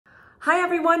Hi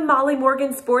everyone, Molly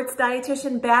Morgan, sports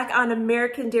dietitian, back on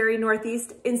American Dairy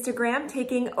Northeast Instagram,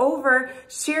 taking over,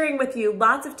 sharing with you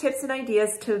lots of tips and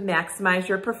ideas to maximize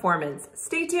your performance.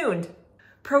 Stay tuned.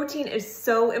 Protein is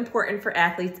so important for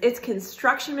athletes. It's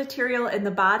construction material in the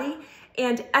body,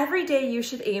 and every day you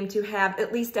should aim to have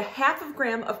at least a half a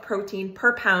gram of protein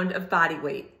per pound of body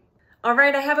weight. All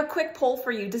right, I have a quick poll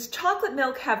for you. Does chocolate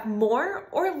milk have more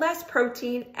or less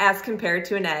protein as compared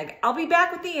to an egg? I'll be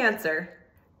back with the answer.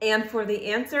 And for the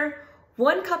answer,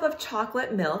 1 cup of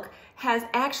chocolate milk has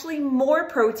actually more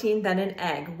protein than an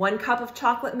egg. 1 cup of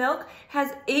chocolate milk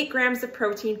has 8 grams of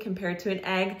protein compared to an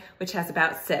egg, which has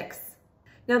about 6.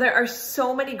 Now there are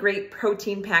so many great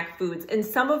protein-packed foods, and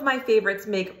some of my favorites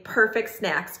make perfect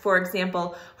snacks. For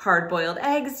example, hard-boiled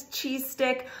eggs, cheese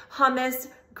stick, hummus,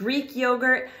 Greek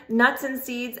yogurt, nuts and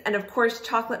seeds, and of course,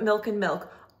 chocolate milk and milk,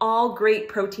 all great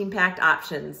protein-packed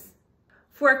options.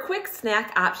 For a quick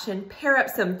snack option, pair up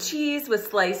some cheese with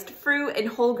sliced fruit and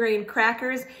whole grain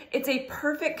crackers. It's a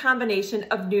perfect combination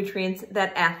of nutrients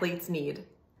that athletes need.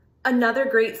 Another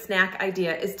great snack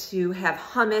idea is to have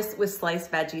hummus with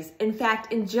sliced veggies. In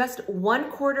fact, in just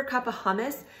 1/4 cup of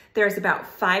hummus, there's about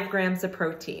 5 grams of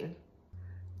protein.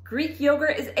 Greek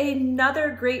yogurt is another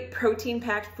great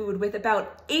protein-packed food with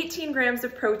about 18 grams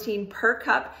of protein per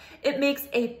cup. It makes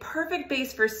a perfect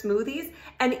base for smoothies,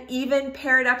 and even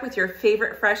pair it up with your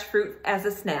favorite fresh fruit as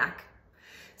a snack.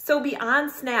 So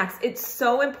beyond snacks, it's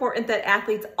so important that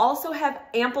athletes also have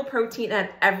ample protein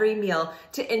at every meal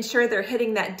to ensure they're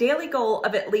hitting that daily goal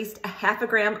of at least a half a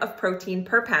gram of protein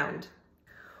per pound.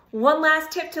 One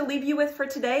last tip to leave you with for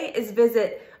today is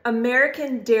visit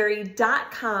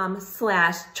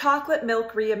americandairy.com/chocolate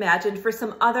milk reimagined for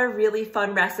some other really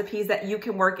fun recipes that you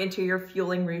can work into your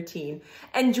fueling routine.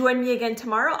 And join me again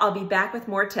tomorrow. I'll be back with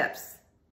more tips.